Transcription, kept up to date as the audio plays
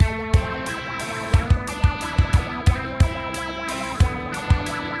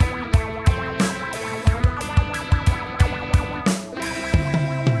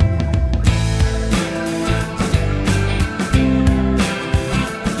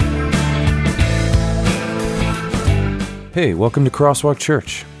Hey, welcome to Crosswalk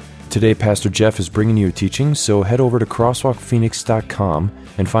Church. Today, Pastor Jeff is bringing you a teaching, so head over to crosswalkphoenix.com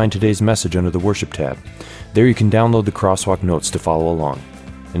and find today's message under the Worship tab. There you can download the Crosswalk notes to follow along.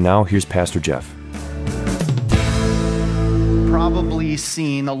 And now, here's Pastor Jeff. Probably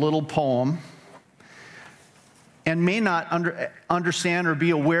seen a little poem and may not understand or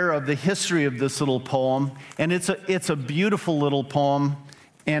be aware of the history of this little poem. And it's a beautiful little poem,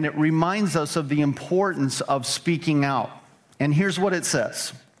 and it reminds us of the importance of speaking out. And here's what it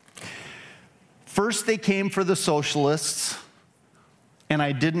says. First they came for the socialists, and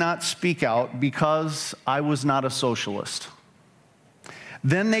I did not speak out because I was not a socialist.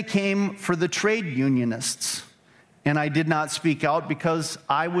 Then they came for the trade unionists, and I did not speak out because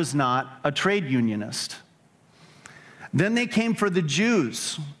I was not a trade unionist. Then they came for the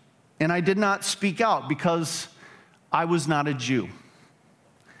Jews, and I did not speak out because I was not a Jew.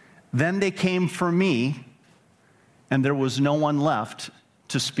 Then they came for me, and there was no one left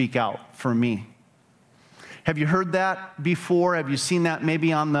to speak out for me. Have you heard that before? Have you seen that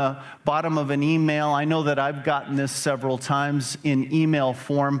maybe on the bottom of an email? I know that I've gotten this several times in email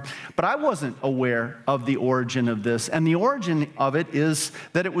form, but I wasn't aware of the origin of this. And the origin of it is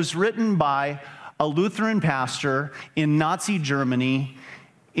that it was written by a Lutheran pastor in Nazi Germany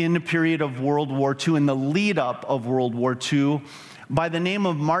in the period of World War II, in the lead up of World War II, by the name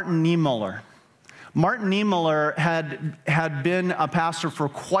of Martin Niemöller. Martin Niemöller had been a pastor for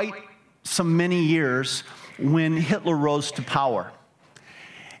quite many years when Hitler rose to power.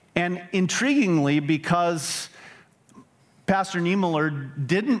 And intriguingly, because Pastor Niemöller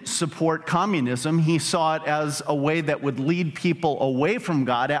didn't support communism, he saw it as a way that would lead people away from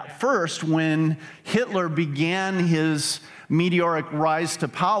God. At first, when Hitler began his meteoric rise to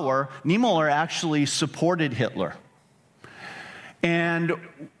power, Niemöller actually supported Hitler.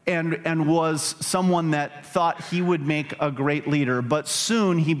 And was someone that thought he would make a great leader. But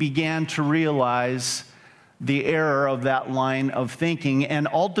soon he began to realize the error of that line of thinking, and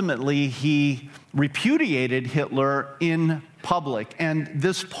ultimately he repudiated Hitler in public. And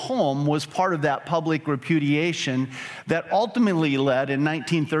this poem was part of that public repudiation that ultimately led in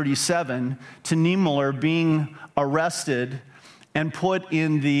 1937 to Niemöller being arrested and put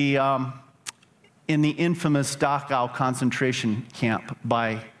in the infamous Dachau concentration camp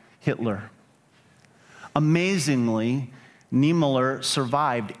by Hitler. Amazingly, Niemöller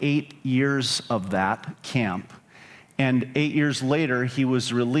survived 8 years of that camp. And 8 years later, he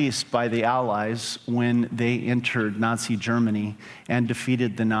was released by the Allies when they entered Nazi Germany and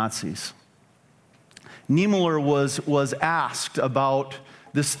defeated the Nazis. Niemöller was asked about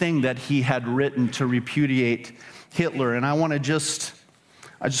this thing that he had written to repudiate Hitler. And I just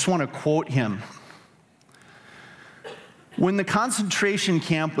want to quote him. When the concentration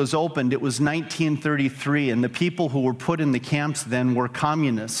camp was opened, it was 1933, and the people who were put in the camps then were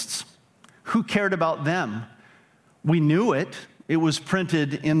communists. Who cared about them? We knew it. It was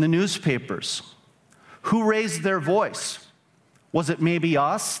printed in the newspapers. Who raised their voice? Was it maybe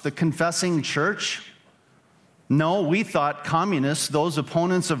us, the confessing church? No, we thought communists, those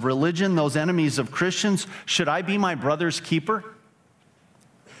opponents of religion, those enemies of Christians, should I be my brother's keeper?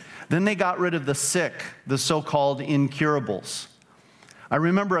 Then they got rid of the sick, the so-called incurables. I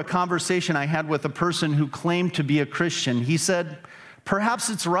remember a conversation I had with a person who claimed to be a Christian. He said, perhaps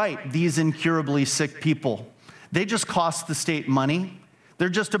it's right, these incurably sick people. They just cost the state money. They're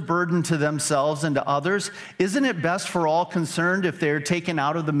just a burden to themselves and to others. Isn't it best for all concerned if they're taken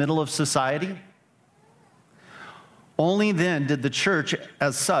out of the middle of society? Only then did the church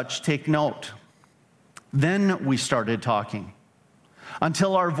as such take note. Then we started talking,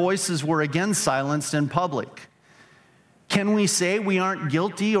 until our voices were again silenced in public. Can we say we aren't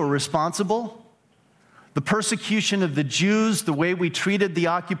guilty or responsible? The persecution of the Jews, the way we treated the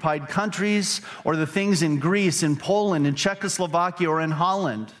occupied countries, or the things in Greece, in Poland, in Czechoslovakia, or in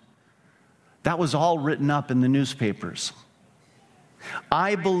Holland, that was all written up in the newspapers.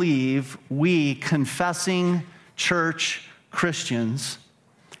 I believe we, confessing church Christians,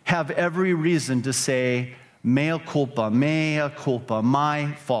 have every reason to say, mea culpa,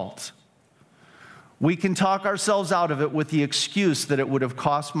 my fault. We can talk ourselves out of it with the excuse that it would have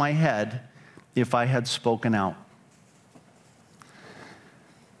cost my head if I had spoken out.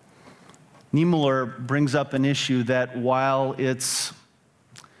 Niemöller brings up an issue that, while it's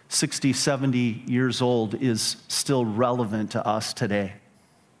 60, 70 years old, is still relevant to us today.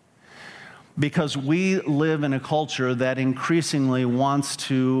 Because we live in a culture that increasingly wants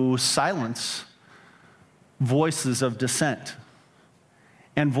to silence voices of dissent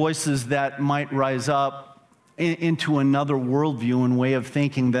and voices that might rise up into another worldview and way of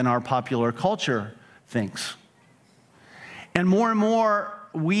thinking than our popular culture thinks. And more,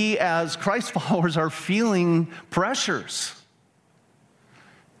 we as Christ followers are feeling pressures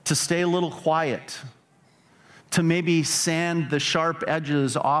to stay a little quiet, to maybe sand the sharp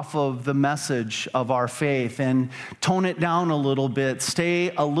edges off of the message of our faith and tone it down a little bit,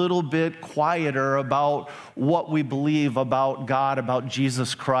 stay a little bit quieter about what we believe about God, about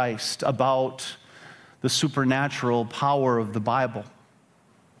Jesus Christ, about the supernatural power of the Bible.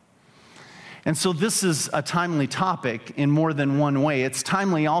 And so this is a timely topic in more than one way. It's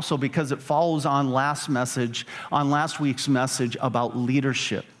timely also because it follows on last week's message about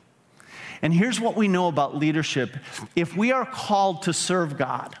leadership. And here's what we know about leadership. If we are called to serve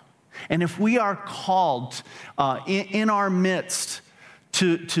God, and if we are called in our midst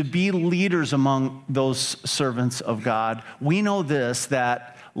to be leaders among those servants of God, we know this,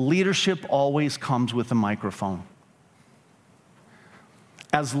 that leadership always comes with a microphone.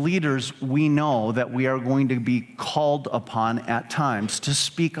 As leaders, we know that we are going to be called upon at times to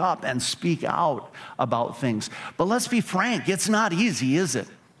speak up and speak out about things. But let's be frank, it's not easy, is it?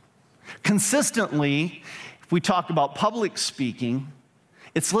 Consistently, if we talk about public speaking,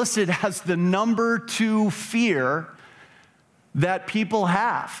 it's listed as the number 2 fear that people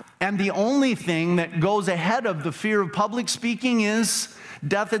have. And the only thing that goes ahead of the fear of public speaking is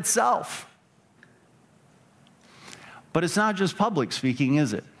death itself. But it's not just public speaking,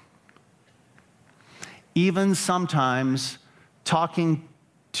 is it? Even sometimes talking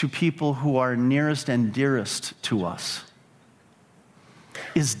to people who are nearest and dearest to us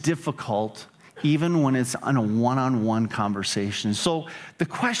is difficult, even when it's on a one-on-one conversation. So the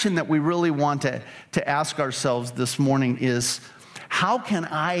question that we really want to ask ourselves this morning is, how can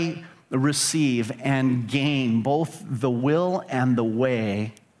I receive and gain both the will and the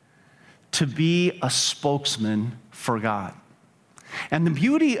way to be a spokesman for God? And the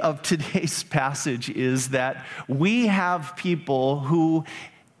beauty of today's passage is that we have people who,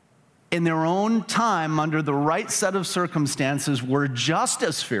 in their own time, under the right set of circumstances, were just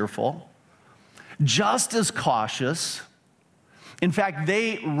as fearful, just as cautious. In fact,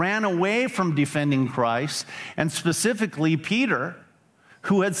 they ran away from defending Christ, and specifically Peter,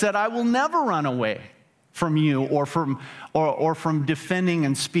 who had said, "I will never run away from you or from defending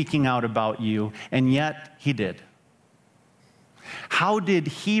and speaking out about you," and yet he did. How did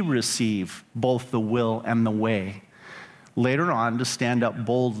he receive both the will and the way later on to stand up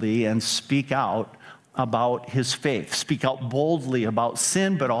boldly and speak out about his faith, speak out boldly about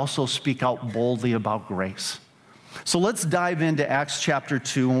sin, but also speak out boldly about grace? So let's dive into Acts chapter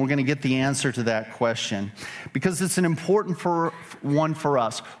 2, and we're going to get the answer to that question, because it's an important one for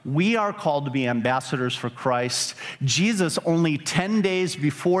us. We are called to be ambassadors for Christ. Jesus, only 10 days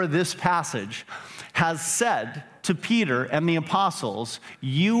before this passage, has said to Peter and the apostles,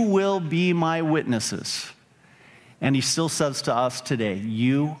 "You will be my witnesses." And he still says to us today,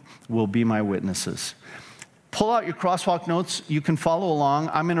 "You will be my witnesses." Pull out your crosswalk notes. You can follow along.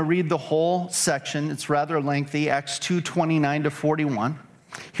 I'm going to read the whole section. It's rather lengthy, Acts 2:29 to 41.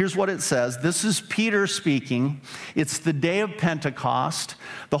 Here's what it says. This is Peter speaking. It's the day of Pentecost.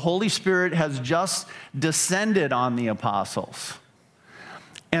 The Holy Spirit has just descended on the apostles.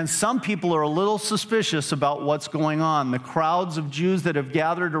 And some people are a little suspicious about what's going on. The crowds of Jews that have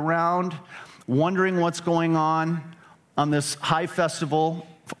gathered around, wondering what's going on this high festival,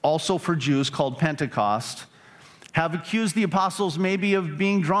 also for Jews, called Pentecost, have accused the apostles maybe of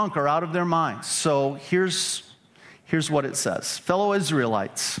being drunk or out of their minds. So here's what it says. Fellow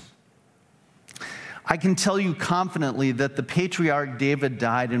Israelites, I can tell you confidently that the patriarch David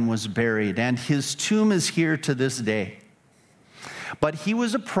died and was buried, and his tomb is here to this day. But he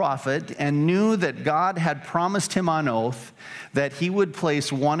was a prophet and knew that God had promised him on oath that he would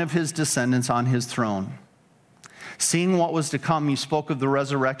place one of his descendants on his throne. Seeing what was to come, he spoke of the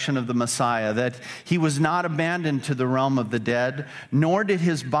resurrection of the Messiah, that he was not abandoned to the realm of the dead, nor did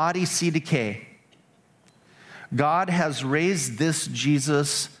his body see decay. God has raised this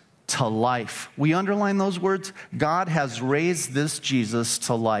Jesus to life. We underline those words. God has raised this Jesus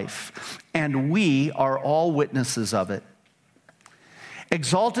to life, and we are all witnesses of it.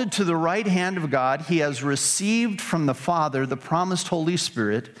 Exalted to the right hand of God, he has received from the Father the promised Holy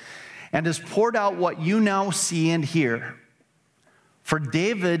Spirit and has poured out what you now see and hear. For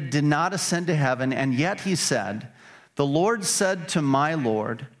David did not ascend to heaven, and yet he said, "The Lord said to my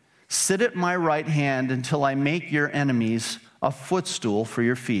Lord, sit at my right hand until I make your enemies a footstool for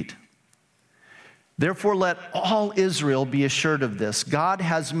your feet." Therefore, let all Israel be assured of this. God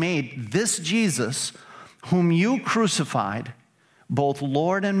has made this Jesus, whom you crucified, both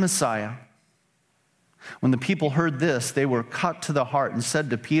Lord and Messiah. When the people heard this, they were cut to the heart and said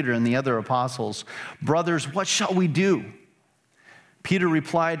to Peter and the other apostles, "Brothers, what shall we do?" Peter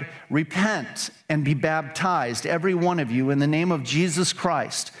replied, "Repent and be baptized, every one of you, in the name of Jesus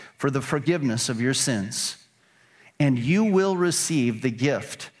Christ for the forgiveness of your sins, and you will receive the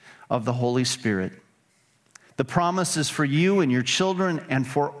gift of the Holy Spirit. The promise is for you and your children and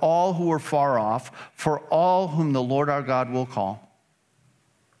for all who are far off, for all whom the Lord our God will call."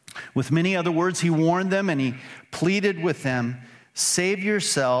 With many other words, he warned them and he pleaded with them, "Save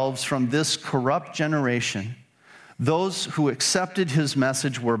yourselves from this corrupt generation." Those who accepted his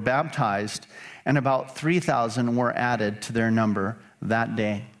message were baptized, and about 3,000 were added to their number that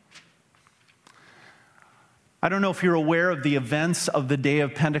day. I don't know if you're aware of the events of the day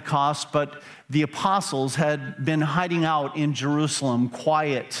of Pentecost, but the apostles had been hiding out in Jerusalem,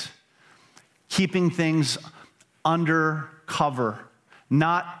 quiet, keeping things under cover,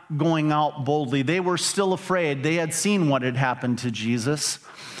 not going out boldly. They were still afraid. They had seen what had happened to Jesus.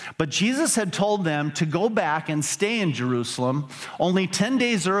 But Jesus had told them to go back and stay in Jerusalem. Only 10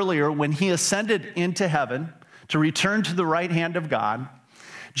 days earlier, when he ascended into heaven to return to the right hand of God,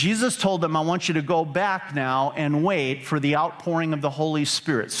 Jesus told them, "I want you to go back now and wait for the outpouring of the Holy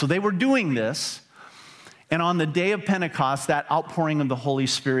Spirit." So they were doing this, and on the day of Pentecost, that outpouring of the Holy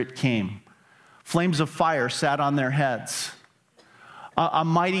Spirit came. Flames of fire sat on their heads. A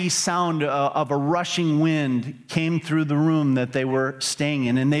mighty sound of a rushing wind came through the room that they were staying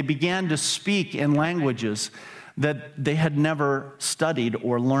in, and they began to speak in languages that they had never studied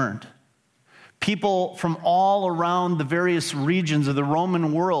or learned. People from all around the various regions of the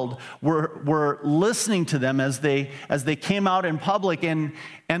Roman world were listening to them as they came out in public, and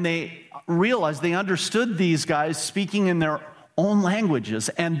they realized they understood these guys speaking in their own languages,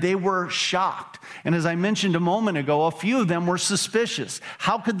 and they were shocked. And as I mentioned a moment ago, a few of them were suspicious.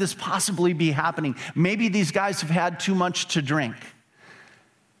 How could this possibly be happening? Maybe these guys have had too much to drink.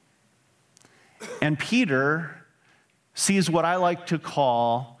 And Peter sees what I like to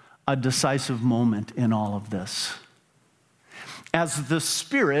call a decisive moment in all of this. As the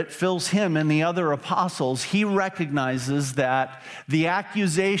Spirit fills him and the other apostles, he recognizes that the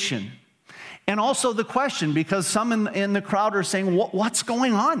accusation and also the question, because some in the crowd are saying, what's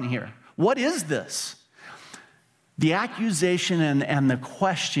going on here? What is this? The accusation and the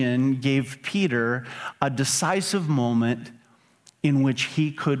question gave Peter a decisive moment in which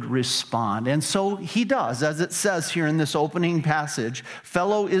he could respond. And so he does, as it says here in this opening passage,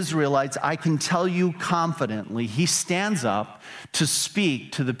 "Fellow Israelites, I can tell you confidently," he stands up to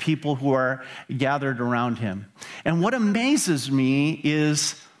speak to the people who are gathered around him. And what amazes me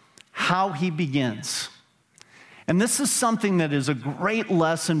is how he begins. And this is something that is a great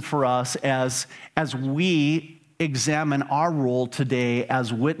lesson for us as we examine our role today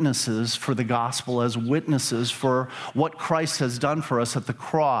as witnesses for the gospel, as witnesses for what Christ has done for us at the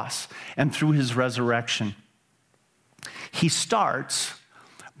cross and through his resurrection. He starts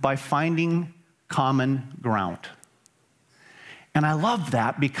by finding common ground. And I love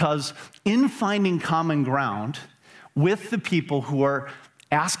that, because in finding common ground with the people who are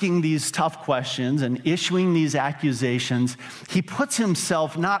asking these tough questions and issuing these accusations, he puts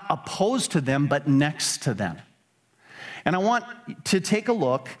himself not opposed to them, but next to them. And I want to take a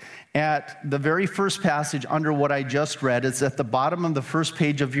look at the very first passage under what I just read. It's at the bottom of the first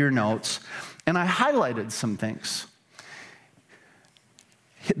page of your notes, and I highlighted some things.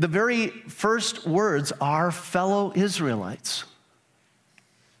 The very first words are fellow Israelites.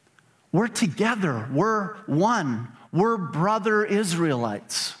 We're together. We're one. We're brother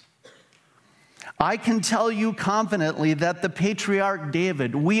Israelites. I can tell you confidently that the patriarch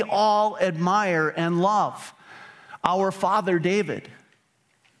David, we all admire and love our father David.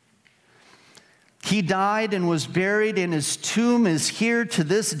 He died and was buried, and his tomb is here to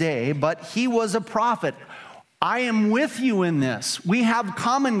this day, but he was a prophet. I am with you in this. We have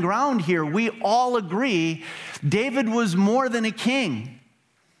common ground here. We all agree David was more than a king.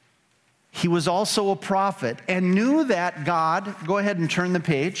 He was also a prophet and knew that God, go ahead and turn the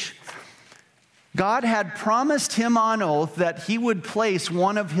page, God had promised him on oath that he would place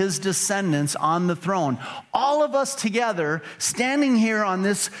one of his descendants on the throne. All of us together, standing here on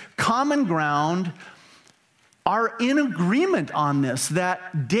this common ground, are in agreement on this,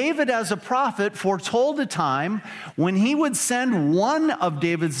 that David as a prophet foretold a time when he would send one of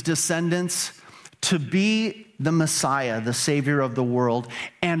David's descendants to be the Messiah, the Savior of the world,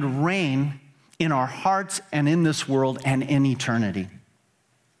 and reign in our hearts and in this world and in eternity.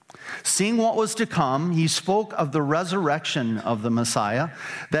 Seeing what was to come, he spoke of the resurrection of the Messiah,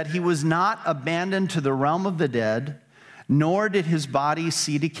 that he was not abandoned to the realm of the dead, nor did his body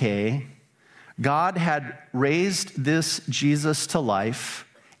see decay. God had raised this Jesus to life,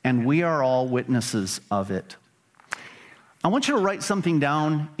 and we are all witnesses of it. I want you to write something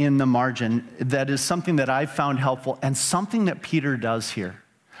down in the margin that is something that I've found helpful and something that Peter does here.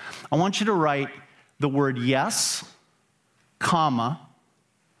 I want you to write the word yes, comma,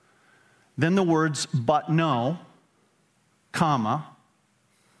 then the words but no, comma,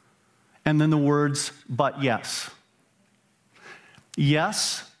 and then the words but yes.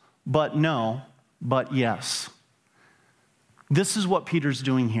 Yes, but no, but yes. This is what Peter's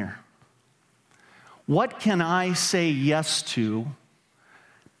doing here. What can I say yes to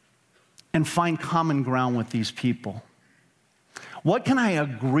and find common ground with these people? What can I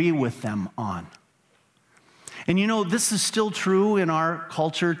agree with them on? And you know, this is still true in our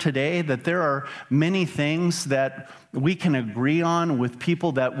culture today, that there are many things that we can agree on with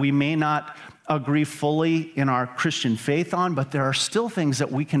people that we may not agree fully in our Christian faith on, but there are still things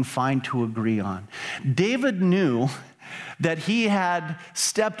that we can find to agree on. David knew that he had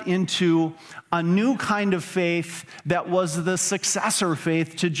stepped into a new kind of faith that was the successor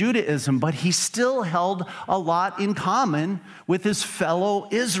faith to Judaism, but he still held a lot in common with his fellow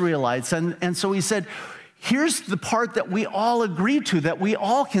Israelites. And so he said, here's the part that we all agree to, that we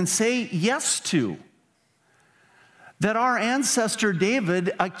all can say yes to. That our ancestor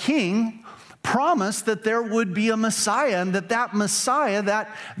David, a king, promised that there would be a Messiah, and that Messiah,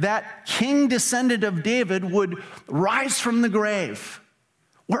 that king descendant of David, would rise from the grave.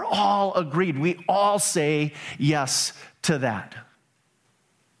 We're all agreed. We all say yes to that.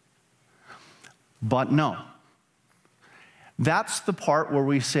 But no. That's the part where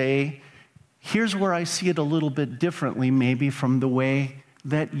we say, here's where I see it a little bit differently, maybe from the way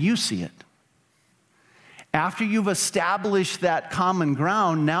that you see it. After you've established that common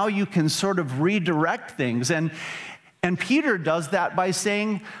ground, now you can sort of redirect things. And Peter does that by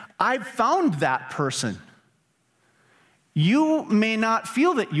saying, I've found that person. You may not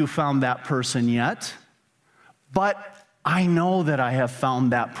feel that you found that person yet, but I know that I have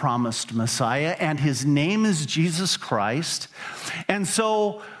found that promised Messiah, and his name is Jesus Christ. And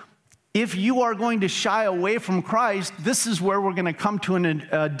so if you are going to shy away from Christ, this is where we're going to come to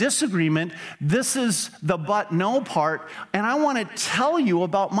a disagreement. This is the but no part. And I want to tell you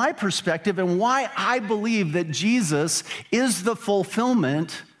about my perspective and why I believe that Jesus is the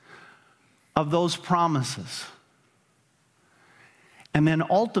fulfillment of those promises. And then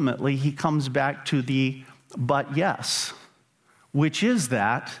ultimately, he comes back to the but yes, which is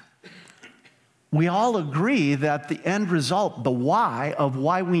that we all agree that the end result, the why of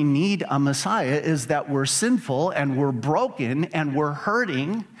why we need a Messiah, is that we're sinful and we're broken and we're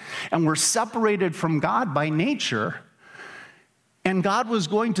hurting and we're separated from God by nature. And God was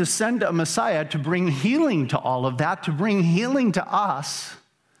going to send a Messiah to bring healing to all of that, to bring healing to us.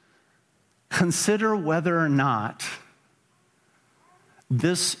 Consider whether or not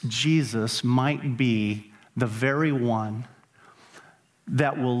this Jesus might be the very one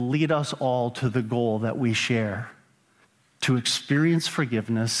that will lead us all to the goal that we share, to experience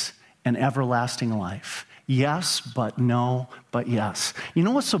forgiveness and everlasting life. Yes, but no, but yes. You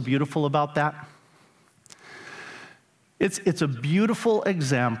know what's so beautiful about that? It's a beautiful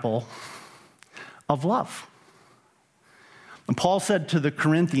example of love. And Paul said to the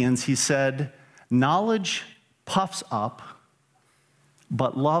Corinthians, he said, knowledge puffs up,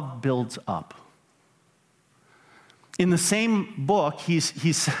 but love builds up. In the same book, he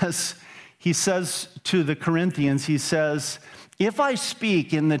says to the Corinthians, he says, if I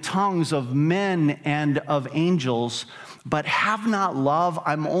speak in the tongues of men and of angels, but have not love,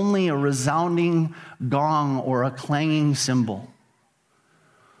 I'm only a resounding gong or a clanging cymbal.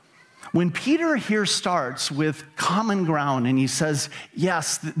 When Peter here starts with common ground and he says,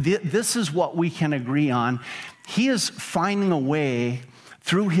 yes, this is what we can agree on, he is finding a way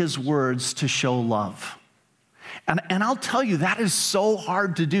through his words to show love. And I'll tell you, that is so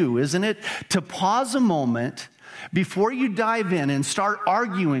hard to do, isn't it? To pause a moment before you dive in and start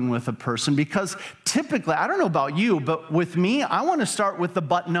arguing with a person, because typically, I don't know about you, but with me, I want to start with the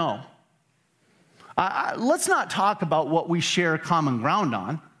but no. Let's not talk about what we share common ground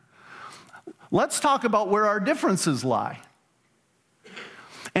on. Let's talk about where our differences lie.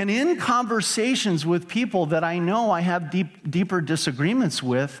 And in conversations with people that I know I have deeper disagreements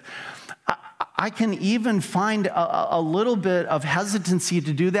with, I can even find a little bit of hesitancy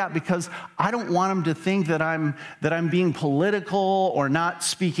to do that because I don't want them to think that I'm being political or not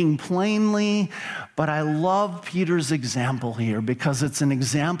speaking plainly. But I love Peter's example here because it's an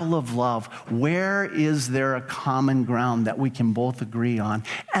example of love. Where is there a common ground that we can both agree on?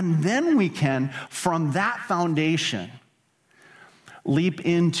 And then we can, from that foundation, leap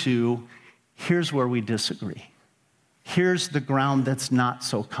into, here's where we disagree. Here's the ground that's not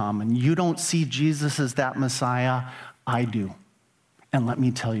so common. You don't see Jesus as that Messiah. I do. And let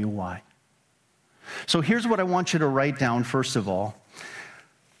me tell you why. So here's what I want you to write down first of all.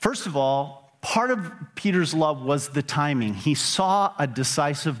 First of all, part of Peter's love was the timing. He saw a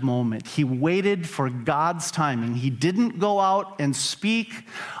decisive moment. He waited for God's timing. He didn't go out and speak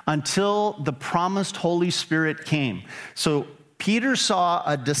until the promised Holy Spirit came. So Peter saw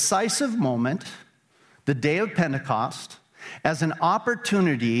a decisive moment, the day of Pentecost, as an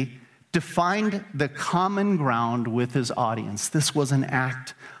opportunity to find the common ground with his audience. This was an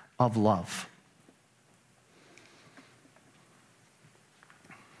act of love.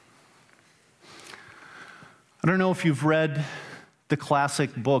 I don't know if you've read the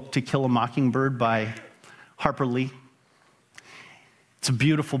classic book, To Kill a Mockingbird by Harper Lee. It's a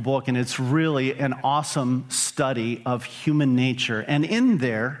beautiful book, and it's really an awesome study of human nature. And in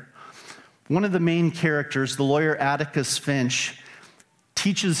there, one of the main characters, the lawyer Atticus Finch,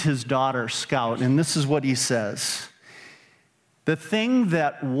 teaches his daughter, Scout, and this is what he says. The thing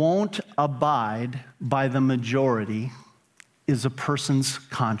that won't abide by the majority is a person's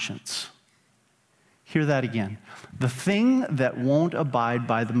conscience. Hear that again. The thing that won't abide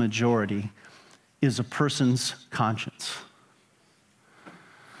by the majority is a person's conscience.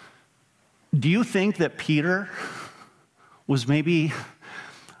 Do you think that Peter was maybe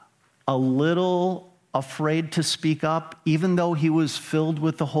a little afraid to speak up, even though he was filled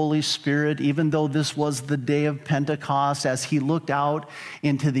with the Holy Spirit, even though this was the day of Pentecost, as he looked out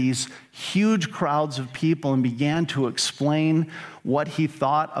into these huge crowds of people and began to explain what he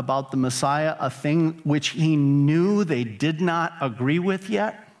thought about the Messiah, a thing which he knew they did not agree with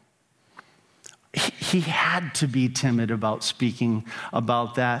yet? He had to be timid about speaking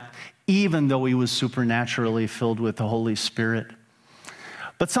about that, even though he was supernaturally filled with the Holy Spirit.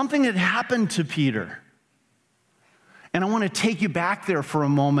 But something had happened to Peter. And I want to take you back there for a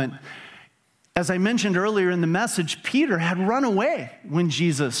moment. As I mentioned earlier in the message, Peter had run away when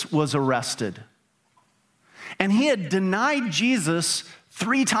Jesus was arrested. And he had denied Jesus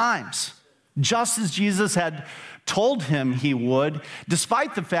 3 times, just as Jesus had told him he would,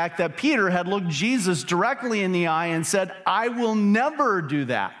 despite the fact that Peter had looked Jesus directly in the eye and said, I will never do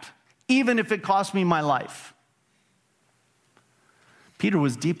that, even if it costs me my life. Peter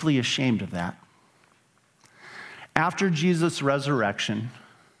was deeply ashamed of that. After Jesus' resurrection,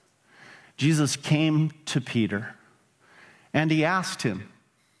 Jesus came to Peter and he asked him,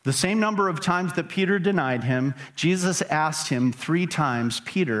 the same number of times that Peter denied him, Jesus asked him 3 times,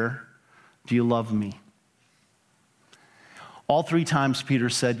 Peter, do you love me? All 3 times Peter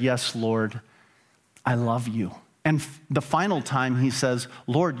said, yes, Lord, I love you. And the final time he says,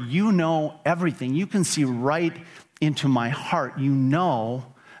 Lord, you know everything. You can see right into my heart. You know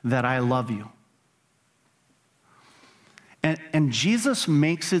that I love you. And Jesus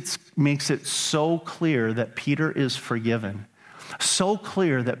makes it so clear that Peter is forgiven. So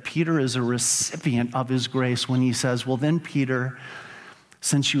clear that Peter is a recipient of his grace when he says, well then, Peter,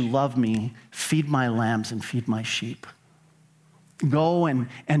 since you love me, feed my lambs and feed my sheep. Go and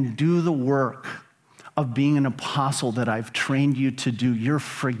do the work of being an apostle that I've trained you to do. You're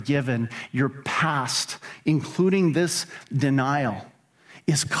forgiven. Your past, including this denial,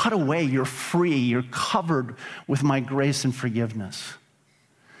 is cut away. You're free. You're covered with my grace and forgiveness.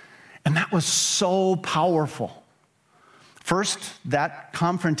 And that was so powerful. First, that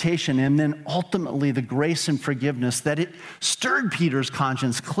confrontation, and then ultimately the grace and forgiveness that it stirred Peter's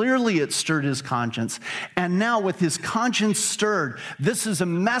conscience. Clearly it stirred his conscience. And now with his conscience stirred, this is a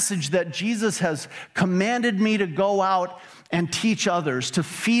message that Jesus has commanded me to go out and teach others, to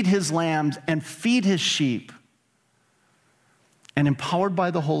feed his lambs and feed his sheep. And empowered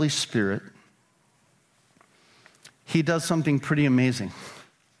by the Holy Spirit, he does something pretty amazing.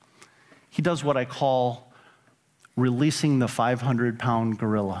 He does what I call releasing the 500-pound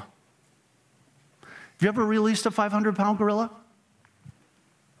gorilla. Have you ever released a 500-pound gorilla?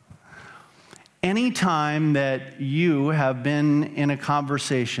 Anytime that you have been in a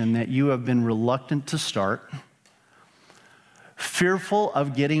conversation that you have been reluctant to start, fearful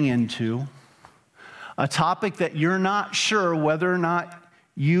of getting into, a topic that you're not sure whether or not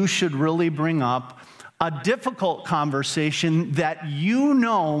you should really bring up, a difficult conversation that you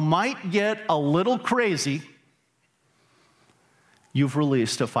know might get a little crazy, you've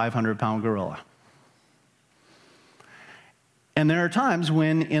released a 500-pound gorilla. And there are times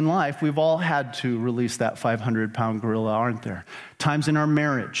when in life we've all had to release that 500-pound gorilla, aren't there? Times in our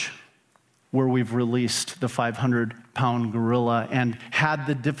marriage where we've released the 500-pound gorilla and had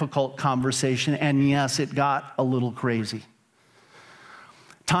the difficult conversation, and yes, it got a little crazy.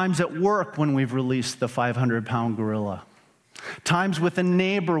 Times at work when we've released the 500-pound gorilla. Times with a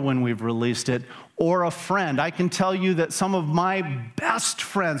neighbor when we've released it, or a friend. I can tell you that some of my best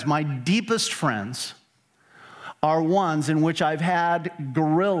friends, my deepest friends, are ones in which I've had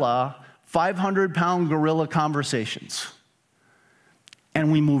 500-pound gorilla conversations.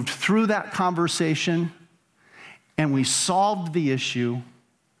 And we moved through that conversation, and we solved the issue,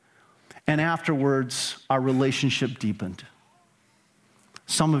 and afterwards, our relationship deepened.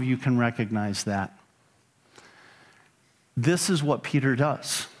 Some of you can recognize that. This is what Peter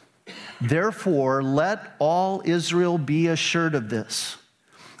does. Therefore, let all Israel be assured of this.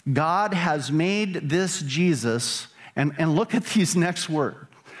 God has made this Jesus, and look at these next words,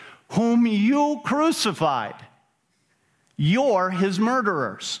 whom you crucified. You're his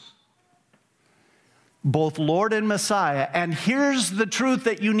murderers, both Lord and Messiah. And here's the truth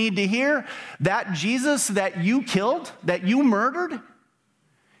that you need to hear. That Jesus that you killed, that you murdered,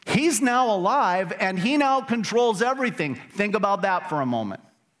 he's now alive, and he now controls everything. Think about that for a moment.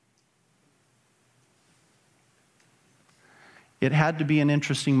 It had to be an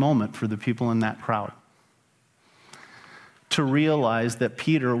interesting moment for the people in that crowd to realize that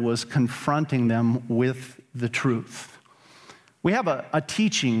Peter was confronting them with the truth. We have a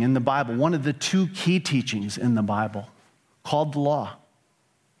teaching in the Bible, one of the two key teachings in the Bible, called the law.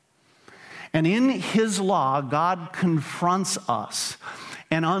 And in his law, God confronts us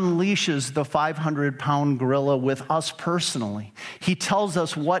and unleashes the 500-pound gorilla with us personally. He tells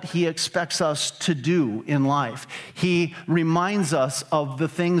us what he expects us to do in life. He reminds us of the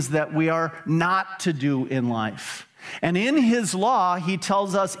things that we are not to do in life. And in his law, he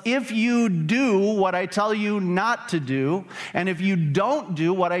tells us, if you do what I tell you not to do, and if you don't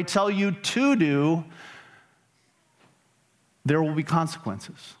do what I tell you to do, there will be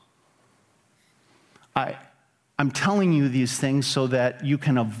consequences. I'm telling you these things so that you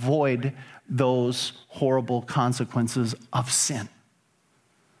can avoid those horrible consequences of sin.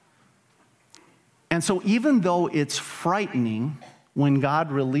 And so even though it's frightening when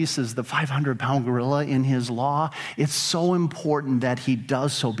God releases the 500-pound gorilla in his law, it's so important that he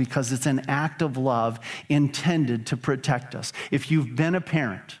does so because it's an act of love intended to protect us. If you've been a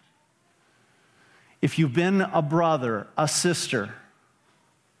parent, if you've been a brother, a sister,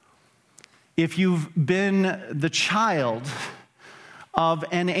 if you've been the child of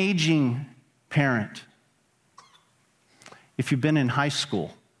an aging parent, if you've been in high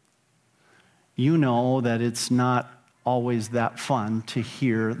school, you know that it's not always that fun to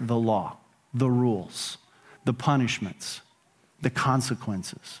hear the law, the rules, the punishments, the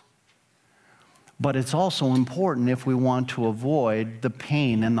consequences. But it's also important if we want to avoid the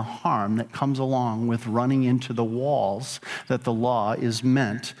pain and the harm that comes along with running into the walls that the law is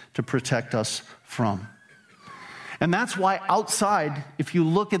meant to protect us from. And that's why outside, if you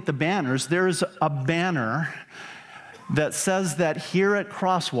look at the banners, there's a banner that says that here at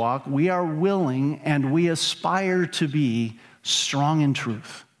Crosswalk, we are willing and we aspire to be strong in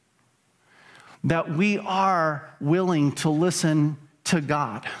truth. That we are willing to listen to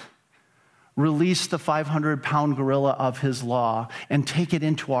God, release the 500-pound gorilla of his law, and take it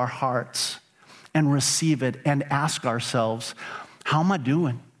into our hearts and receive it and ask ourselves, how am I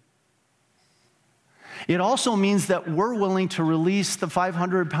doing? It also means that we're willing to release the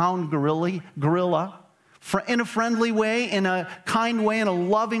 500-pound gorilla in a friendly way, in a kind way, in a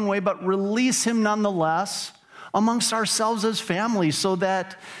loving way, but release him nonetheless amongst ourselves as families so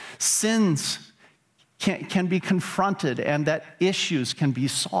that sins can be confronted and that issues can be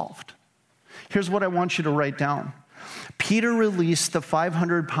solved. Here's what I want you to write down. Peter released the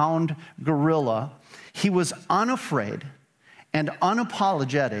 500-pound gorilla. He was unafraid and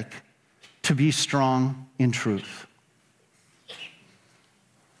unapologetic to be strong in truth.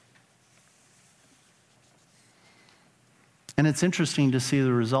 And it's interesting to see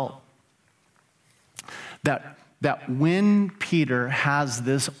the result. That when Peter has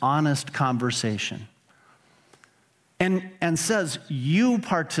this honest conversation and says, you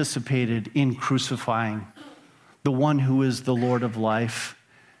participated in crucifying the one who is the Lord of life,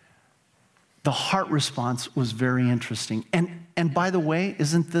 the heart response was very interesting. And by the way,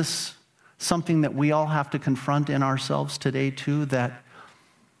 isn't this something that we all have to confront in ourselves today too, that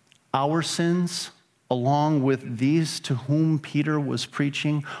our sins, along with these to whom Peter was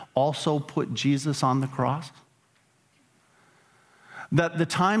preaching, also put Jesus on the cross? That the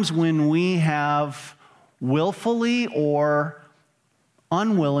times when we have willfully or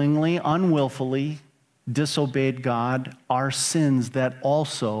unwillfully disobeyed God are sins that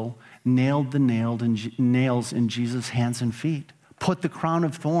also nailed the nails in Jesus' hands and feet, put the crown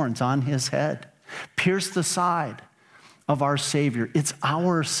of thorns on his head, pierced the side of our Savior. It's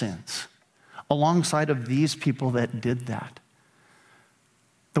our sins alongside of these people that did that.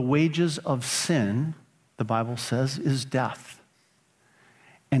 The wages of sin, the Bible says, is death.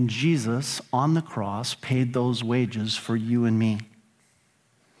 And Jesus on the cross paid those wages for you and me.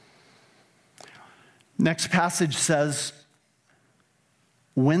 Next passage says,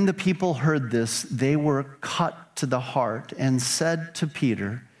 when the people heard this, they were cut to the heart and said to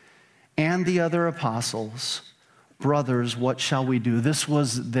Peter and the other apostles, brothers, what shall we do? This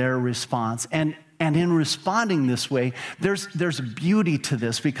was their response. And in responding this way, there's beauty to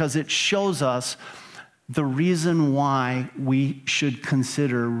this because it shows us the reason why we should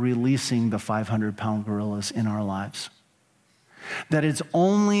consider releasing the 500-pound gorillas in our lives. That it's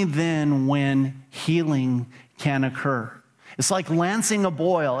only then when healing can occur. It's like lancing a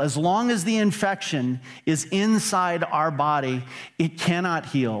boil. As long as the infection is inside our body, it cannot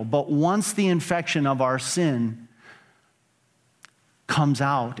heal. But once the infection of our sin comes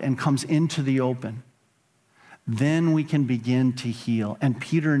out and comes into the open, then we can begin to heal. And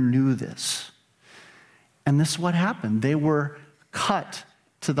Peter knew this. And this is what happened. They were cut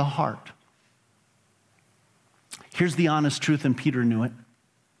to the heart. Here's the honest truth, and Peter knew it.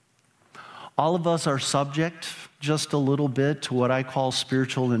 All of us are subject just a little bit to what I call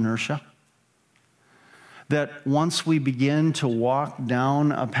spiritual inertia. That once we begin to walk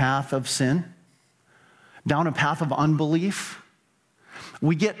down a path of sin, down a path of unbelief,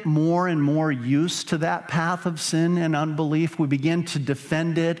 we get more and more used to that path of sin and unbelief. We begin to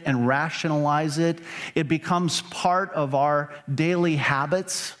defend it and rationalize it. It becomes part of our daily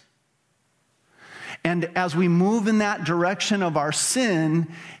habits. And as we move in that direction of our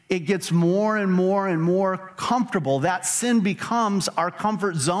sin, it gets more and more and more comfortable. That sin becomes our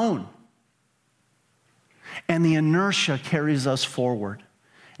comfort zone. And the inertia carries us forward.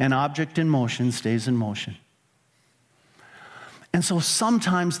 An object in motion stays in motion. And so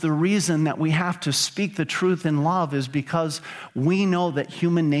sometimes the reason that we have to speak the truth in love is because we know that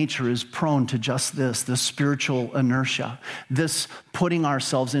human nature is prone to just this spiritual inertia, this putting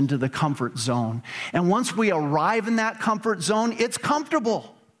ourselves into the comfort zone. And once we arrive in that comfort zone, it's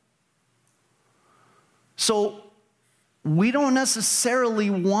comfortable. So we don't necessarily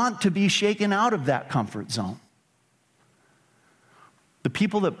want to be shaken out of that comfort zone. The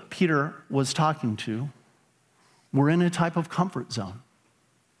people that Peter was talking to were in a type of comfort zone.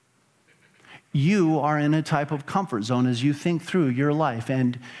 You are in a type of comfort zone as you think through your life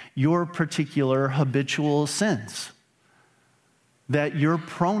and your particular habitual sins that you're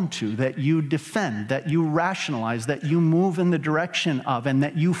prone to, that you defend, that you rationalize, that you move in the direction of, and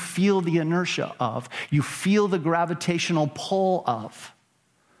that you feel the inertia of, you feel the gravitational pull of.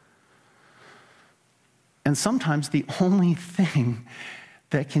 And sometimes the only thing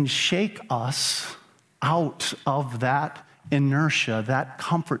that can shake us out of that inertia, that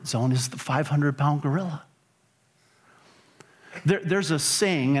comfort zone, is the 500-pound gorilla. There's a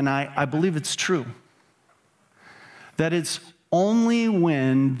saying, and I believe it's true, that it's only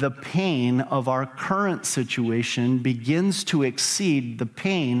when the pain of our current situation begins to exceed the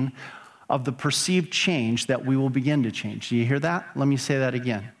pain of the perceived change that we will begin to change. Do you hear that? Let me say that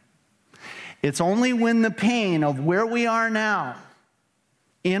again. It's only when the pain of where we are now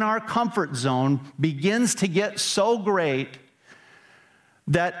in our comfort zone begins to get so great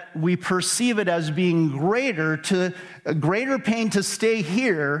that we perceive it as being greater pain to stay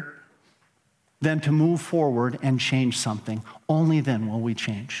here than to move forward and change something. Only then will we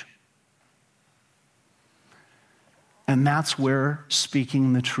change. And that's where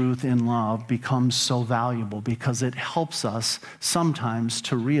speaking the truth in love becomes so valuable, because it helps us sometimes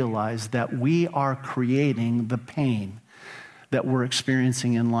to realize that we are creating the pain that we're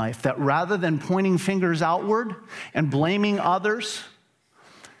experiencing in life. That rather than pointing fingers outward and blaming others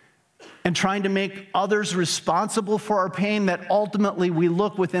and trying to make others responsible for our pain, that ultimately we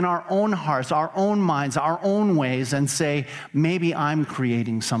look within our own hearts, our own minds, our own ways, and say, maybe I'm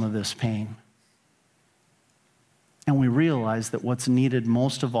creating some of this pain. And we realize that what's needed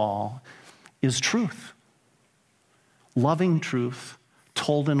most of all is truth. Loving truth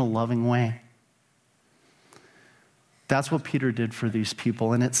told in a loving way. That's what Peter did for these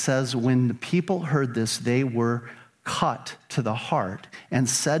people. And it says, when the people heard this, they were cut to the heart and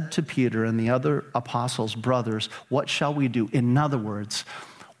said to Peter and the other apostles, brothers, what shall we do? In other words,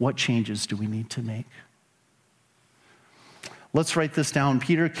 what changes do we need to make? Let's write this down.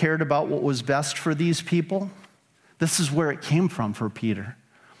 Peter cared about what was best for these people. This is where it came from for Peter.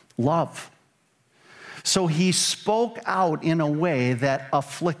 Love. So he spoke out in a way that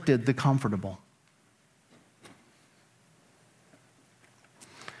afflicted the comfortable.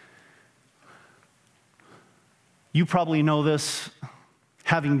 You probably know this,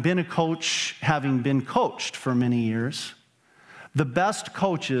 having been a coach, having been coached for many years, The best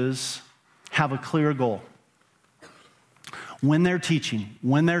coaches have a clear goal. When they're teaching,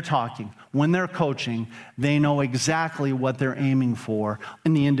 when they're talking, when they're coaching, they know exactly what they're aiming for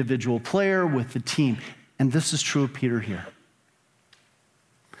in the individual player, with the team. And this is true of Peter here.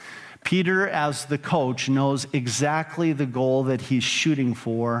 Peter, as the coach, knows exactly the goal that he's shooting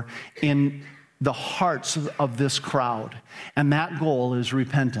for in the hearts of this crowd. And that goal is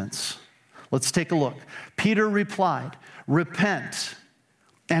repentance. Let's take a look. Peter replied, "Repent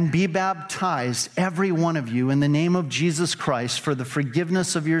and be baptized, every one of you, in the name of Jesus Christ for the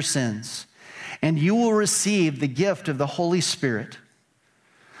forgiveness of your sins, and you will receive the gift of the Holy Spirit.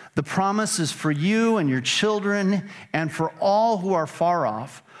 The promise is for you and your children and for all who are far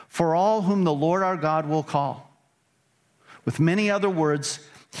off, for all whom the Lord our God will call." With many other words,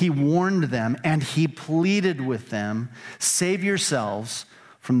 he warned them and he pleaded with them, "Save yourselves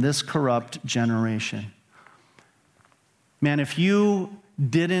from this corrupt generation." Man, if you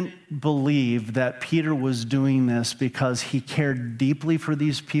didn't believe that Peter was doing this because he cared deeply for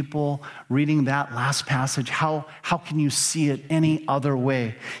these people, reading that last passage, how can you see it any other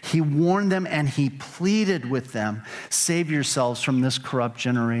way? He warned them and he pleaded with them, "Save yourselves from this corrupt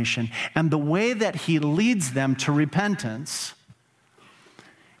generation." And the way that he leads them to repentance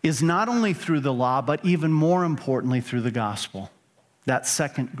is not only through the law, but even more importantly through the gospel, that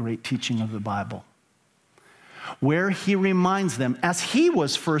second great teaching of the Bible, where he reminds them, as he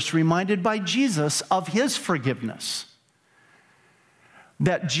was first reminded by Jesus, of his forgiveness.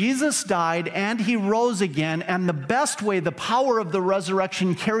 That Jesus died and he rose again, and the best way the power of the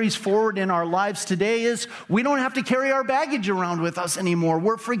resurrection carries forward in our lives today is we don't have to carry our baggage around with us anymore.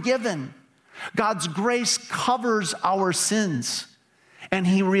 We're forgiven. God's grace covers our sins, and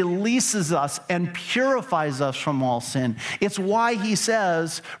he releases us and purifies us from all sin. It's why he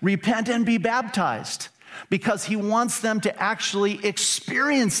says, "Repent and be baptized," because he wants them to actually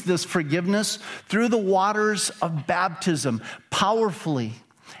experience this forgiveness through the waters of baptism, powerfully,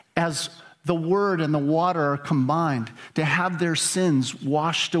 as the word and the water are combined, to have their sins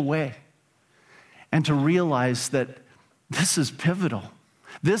washed away, and to realize that this is pivotal.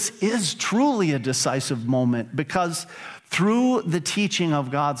 This is truly a decisive moment, because through the teaching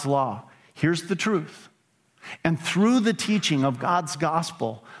of God's law, here's the truth, and through the teaching of God's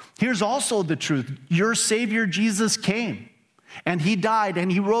gospel, here's also the truth. Your Savior Jesus came, and he died,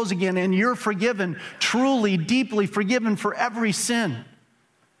 and he rose again, and you're forgiven, truly, deeply forgiven for every sin.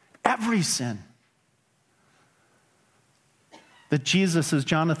 Every sin. That Jesus, as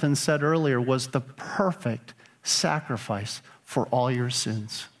Jonathan said earlier, was the perfect sacrifice for all your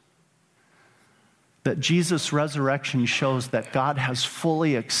sins. That Jesus' resurrection shows that God has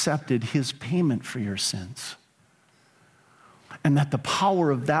fully accepted his payment for your sins. And that the power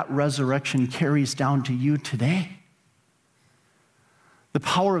of that resurrection carries down to you today. The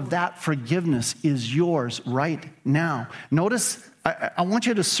power of that forgiveness is yours right now. Notice, I want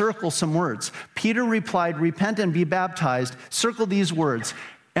you to circle some words. Peter replied, "Repent and be baptized." Circle these words,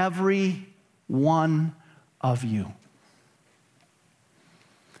 "every one of you."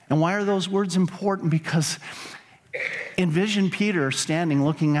 And why are those words important? Because envision Peter standing,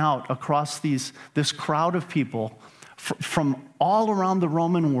 looking out across this crowd of people from all around the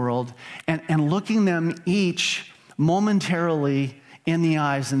Roman world, and looking them each momentarily in the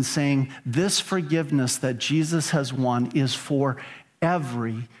eyes and saying, "This forgiveness that Jesus has won is for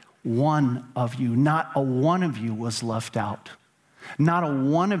every one of you. Not a one of you was left out. Not a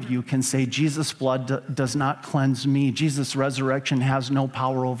one of you can say, 'Jesus' blood does not cleanse me. Jesus' resurrection has no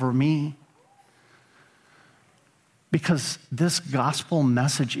power over me.' Because this gospel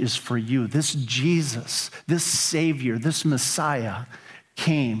message is for you. This Jesus, this Savior, this Messiah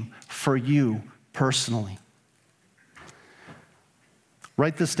came for you personally."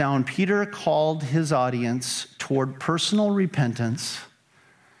 Write this down. Peter called his audience toward personal repentance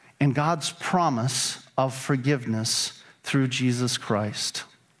and God's promise of forgiveness through Jesus Christ.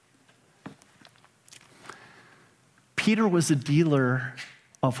 Peter was a dealer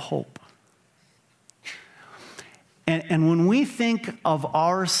of hope. And when we think of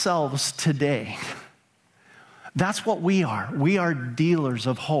ourselves today, that's what we are. We are dealers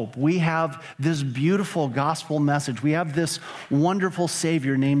of hope. We have this beautiful gospel message. We have this wonderful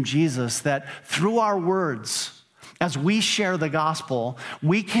Savior named Jesus that through our words, as we share the gospel,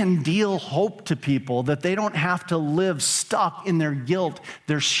 we can deal hope to people that they don't have to live stuck in their guilt,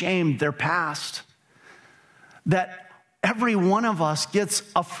 their shame, their past. That every one of us gets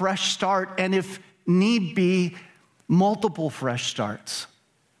a fresh start, and if need be, multiple fresh starts.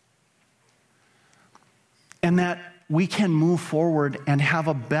 And that we can move forward and have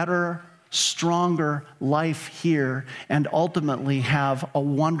a better stronger life here, and ultimately have a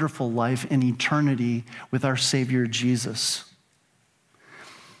wonderful life in eternity with our Savior Jesus.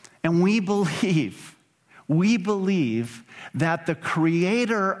 And we believe that the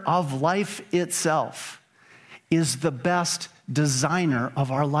creator of life itself is the best designer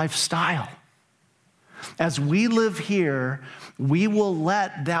of our lifestyle. As we live here, we will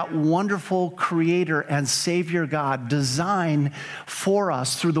let that wonderful creator and Savior God design for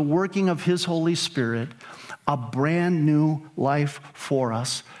us, through the working of his Holy Spirit, a brand new life for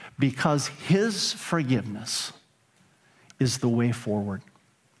us, because his forgiveness is the way forward.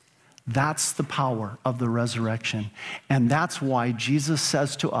 That's the power of the resurrection. And that's why Jesus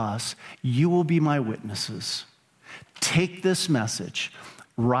says to us, you will be my witnesses. Take this message,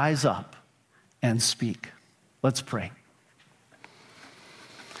 rise up, and speak. Let's pray.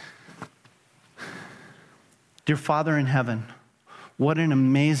 Dear Father in heaven, what an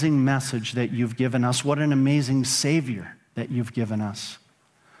amazing message that you've given us. What an amazing Savior that you've given us.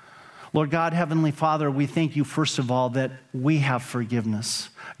 Lord God, Heavenly Father, we thank you, first of all, that we have forgiveness,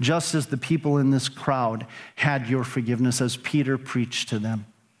 just as the people in this crowd had your forgiveness as Peter preached to them.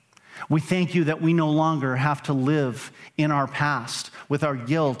 We thank you that we no longer have to live in our past with our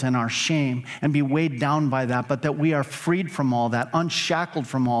guilt and our shame and be weighed down by that, but that we are freed from all that, unshackled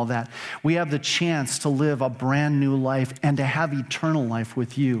from all that. We have the chance to live a brand new life and to have eternal life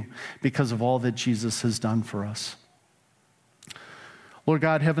with you because of all that Jesus has done for us. Lord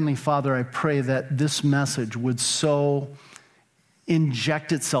God, Heavenly Father, I pray that this message would so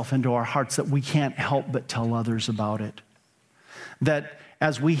inject itself into our hearts that we can't help but tell others about it. That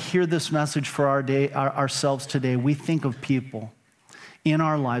as we hear this message for ourselves today, we think of people in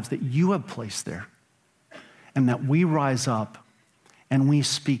our lives that you have placed there, and that we rise up and we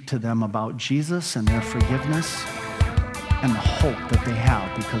speak to them about Jesus and their forgiveness and the hope that they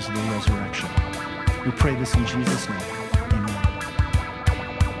have because of the resurrection. We pray this in Jesus' name.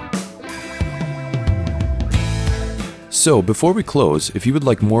 So, before we close, if you would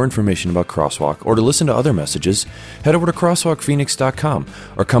like more information about Crosswalk or to listen to other messages, head over to crosswalkphoenix.com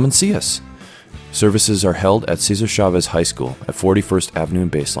or come and see us. Services are held at Cesar Chavez High School at 41st Avenue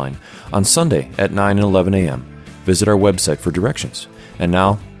and Baseline on Sunday at 9 and 11 a.m. Visit our website for directions. And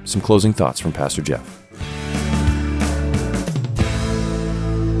now, some closing thoughts from Pastor Jeff.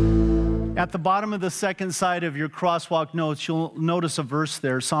 At the bottom of the second side of your Crosswalk notes, you'll notice a verse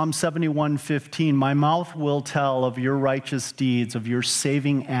there, Psalm 71:15. My mouth will tell of your righteous deeds, of your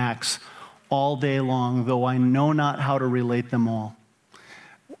saving acts all day long, though I know not how to relate them all.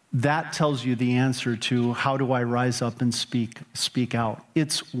 That tells you the answer to how do I rise up and speak out.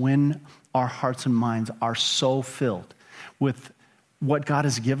 It's when our hearts and minds are so filled with what God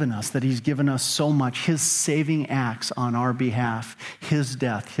has given us, that he's given us so much, his saving acts on our behalf, his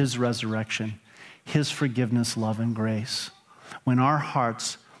death, his resurrection, his forgiveness, love, and grace. When our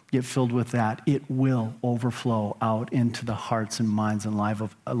hearts get filled with that, it will overflow out into the hearts and minds and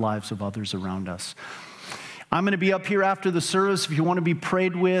lives of others around us. I'm going to be up here after the service. If you want to be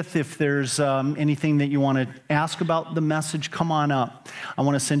prayed with, if there's anything that you want to ask about the message, come on up. I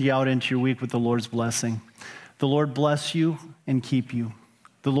want to send you out into your week with the Lord's blessing. The Lord bless you and keep you.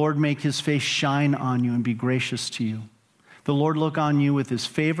 The Lord make his face shine on you and be gracious to you. The Lord look on you with his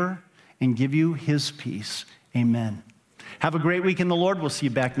favor and give you his peace. Amen. Have a great week in the Lord. We'll see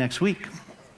you back next week.